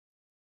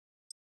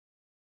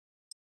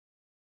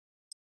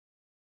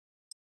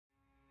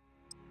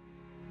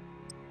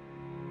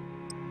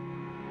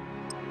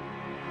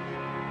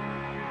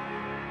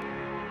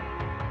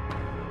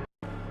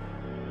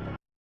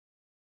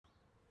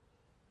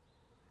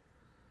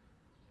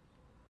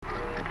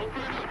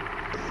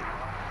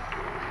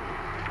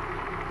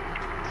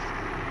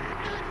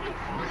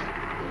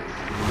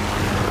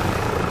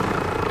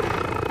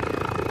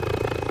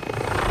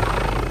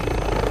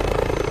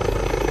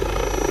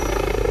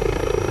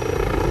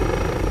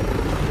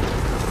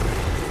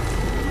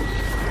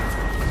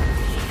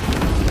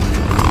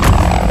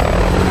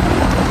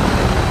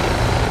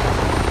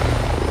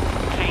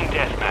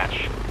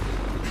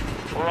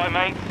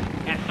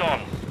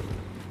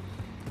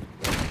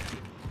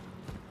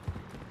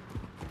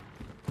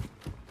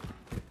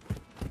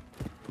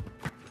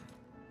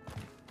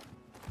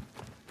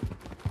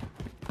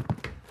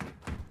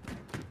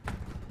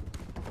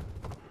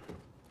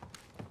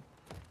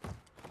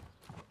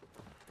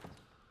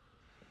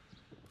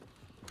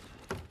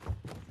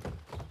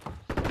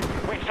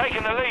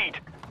taken the lead.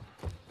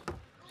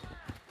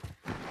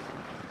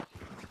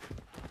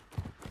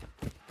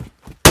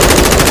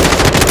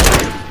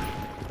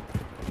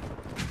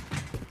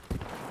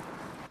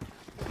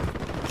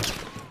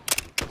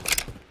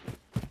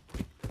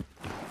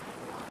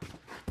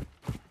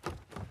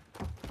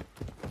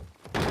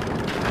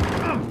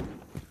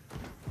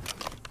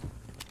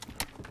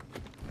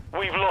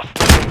 We've lost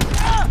the lead.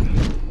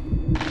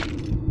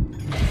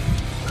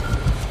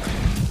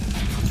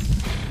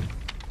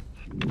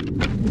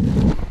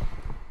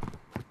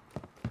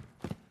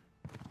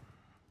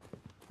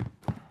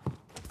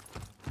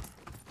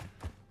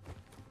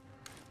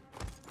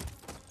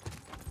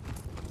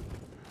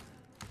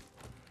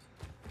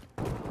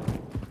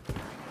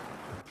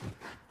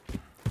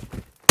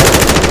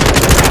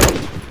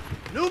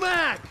 New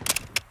mag!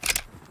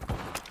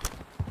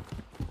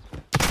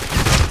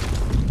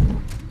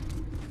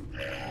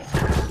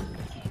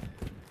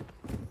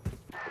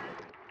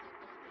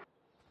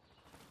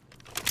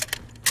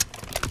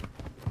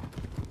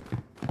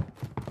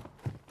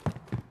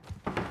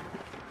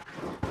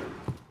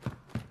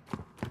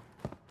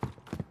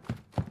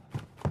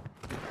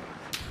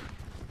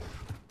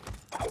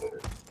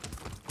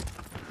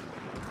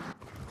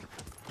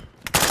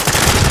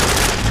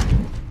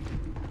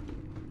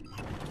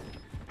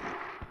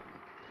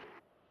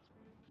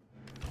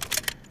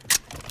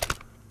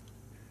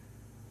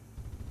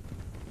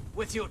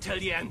 With you till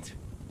the end.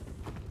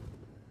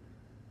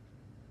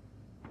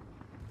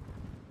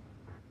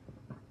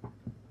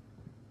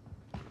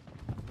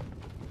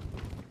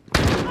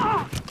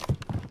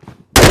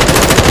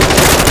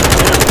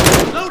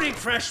 Loading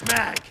fresh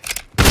mag!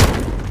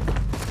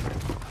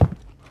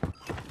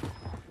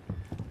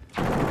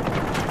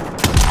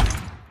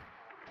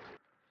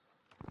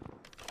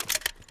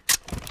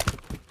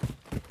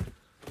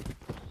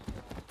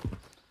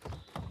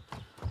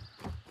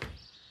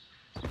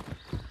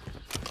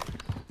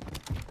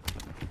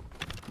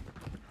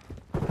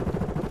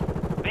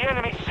 The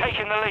enemy's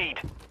taken the lead.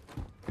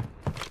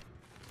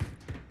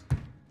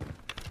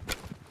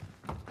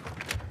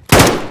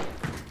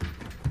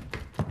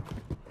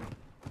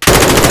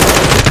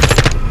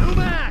 New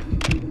mag!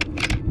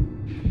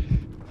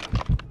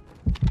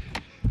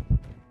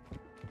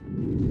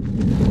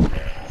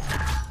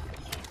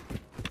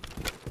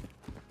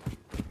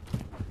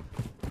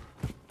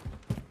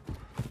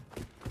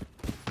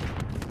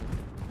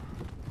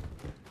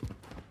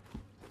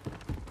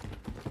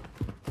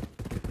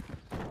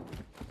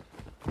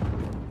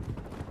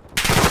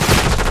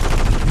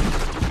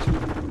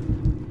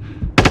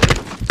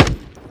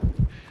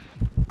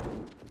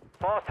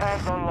 Fast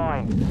hands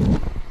online.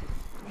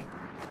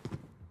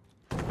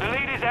 The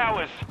lead is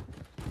ours.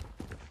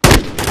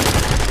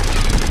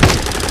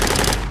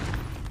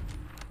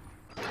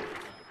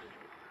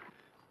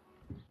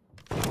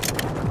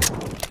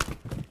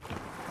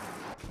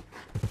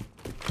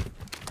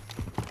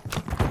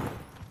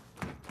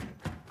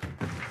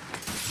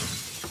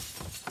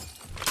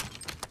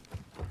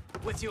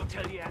 With you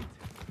till the end.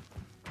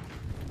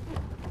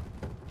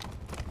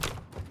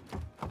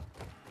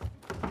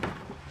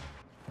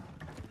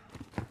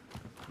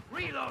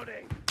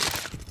 Reloading.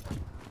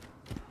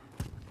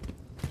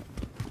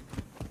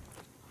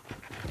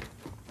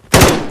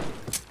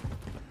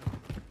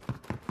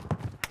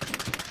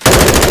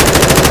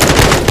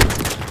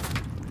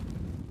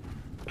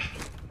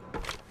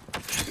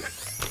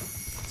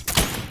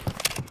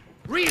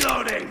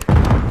 Reloading!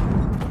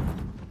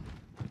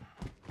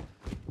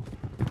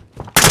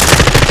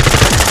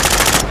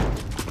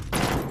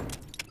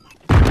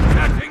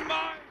 Catching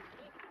mine.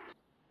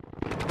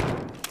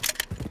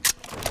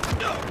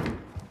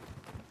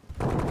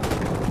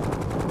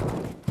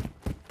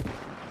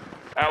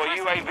 Our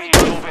UAV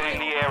is orbiting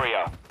the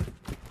area.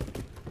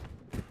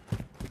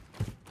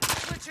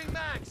 Switching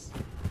mags.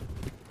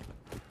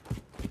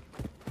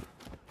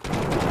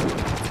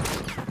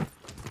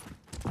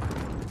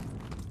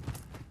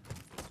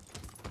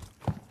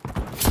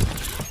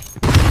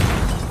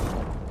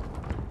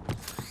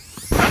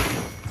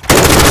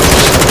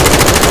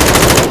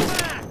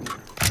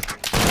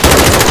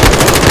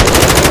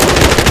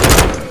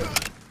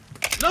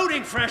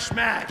 Loading fresh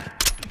mag!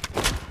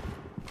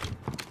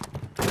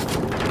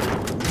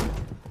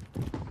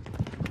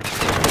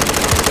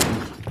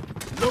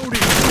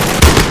 Loading!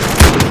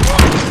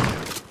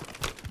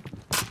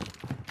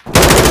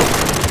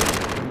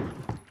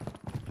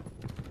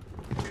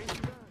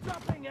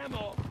 Dropping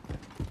ammo.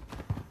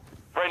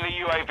 Friendly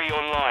UAV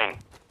online.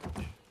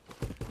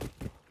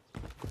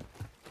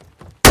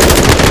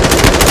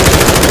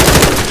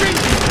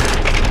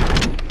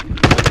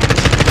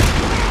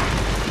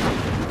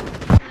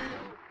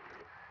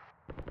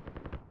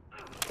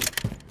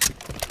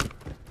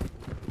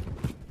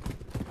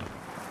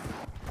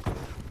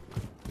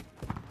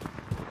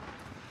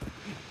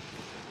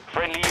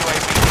 Friendly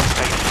UAV in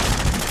station.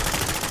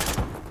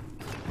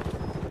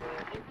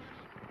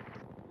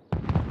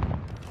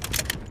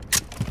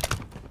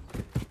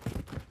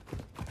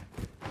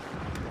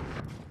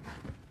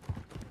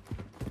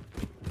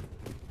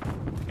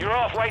 You're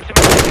halfway to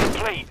mission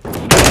complete.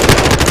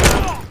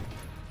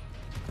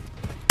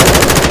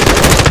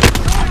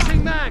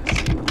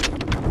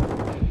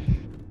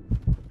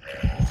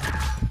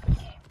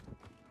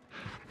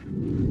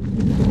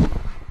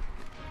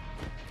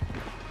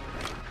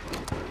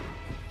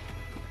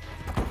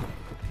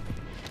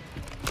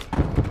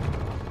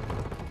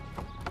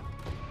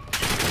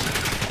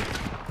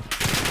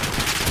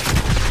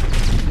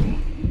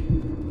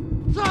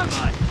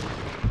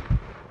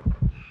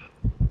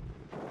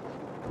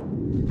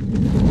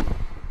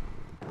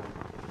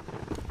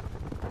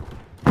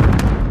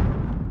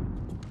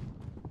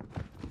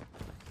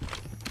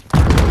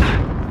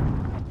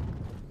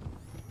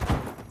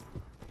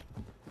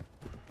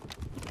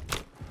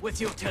 With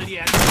you till the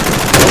end.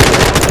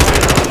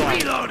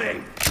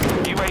 Reloading!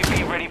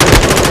 UAV ready for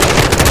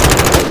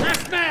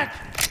Fresh mag!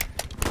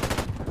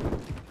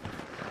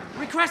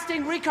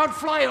 Requesting recon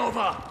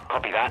flyover.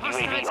 Copy that.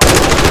 UAV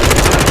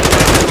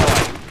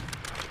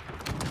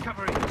on.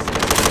 Covering.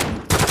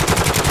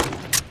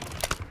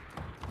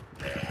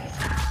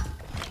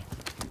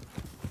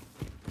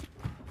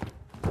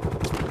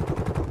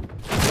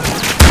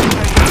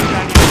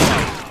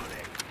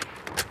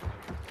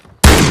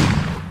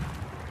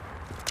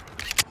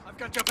 I've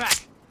got your back.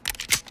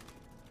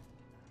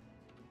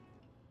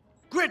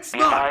 Grid Be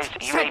smart!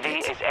 advised, UAV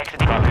is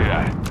exiting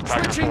Barbuda.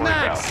 Switching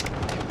mags.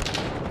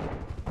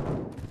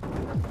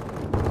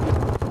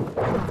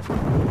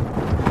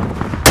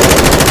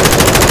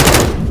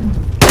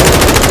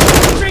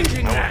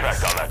 Changing No mags!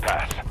 effect on that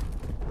pass.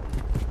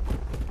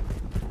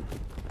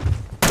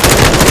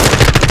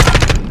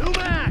 New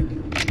mag!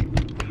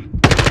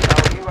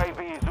 Our UAV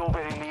is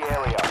orbiting the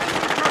area.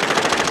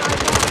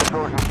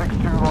 Trojan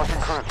 6-2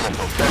 launching cruise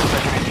missile.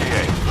 10-second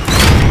ETA.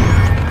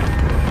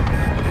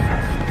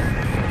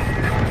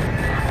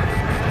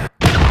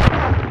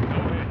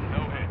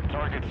 No hit.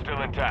 Target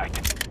still intact.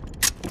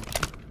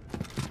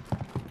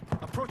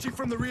 Approaching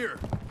from the rear.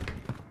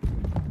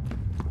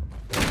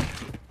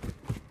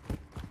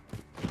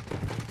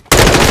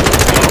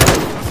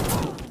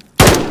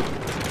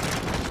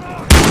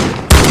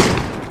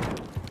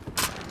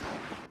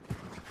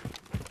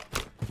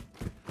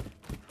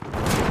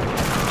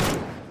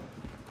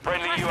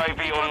 Friendly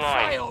UAV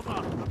online. Flyover.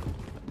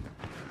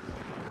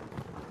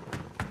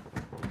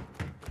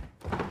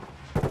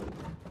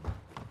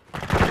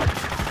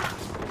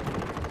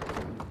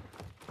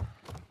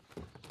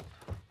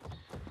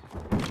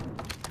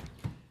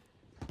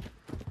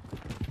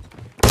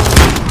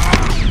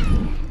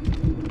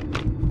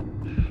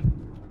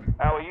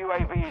 Our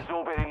UAV is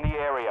orbiting the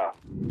area.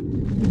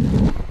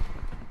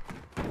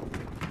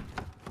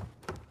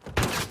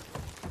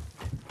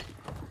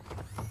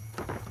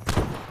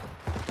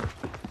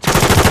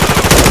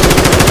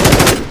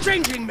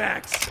 Changing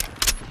mags!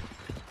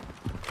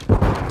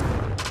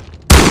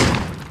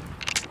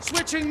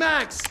 Switching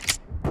mags.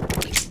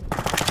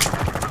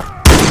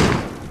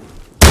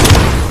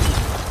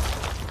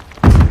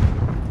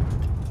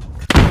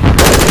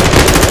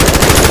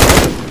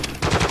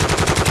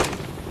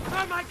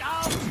 Oh my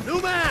God!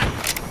 New mag!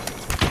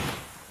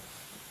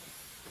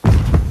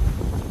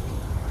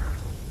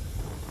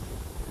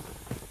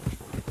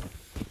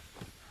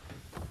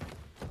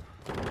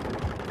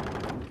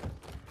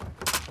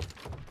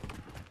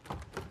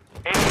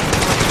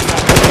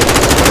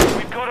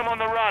 We've got him on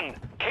the run.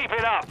 Keep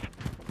it up.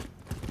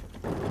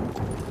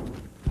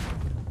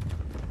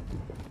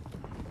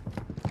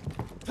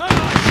 Turn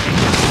on!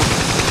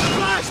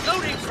 Blast!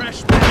 Loading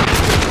fresh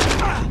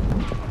mag!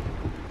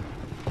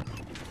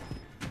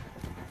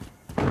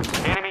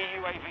 Enemy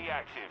UAV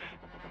active.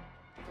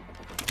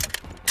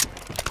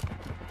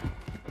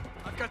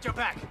 I've got your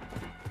back.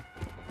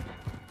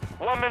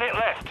 1 minute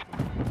left.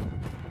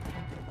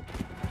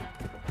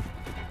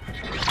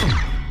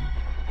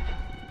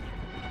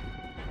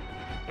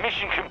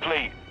 Mission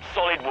complete.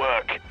 Solid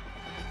work.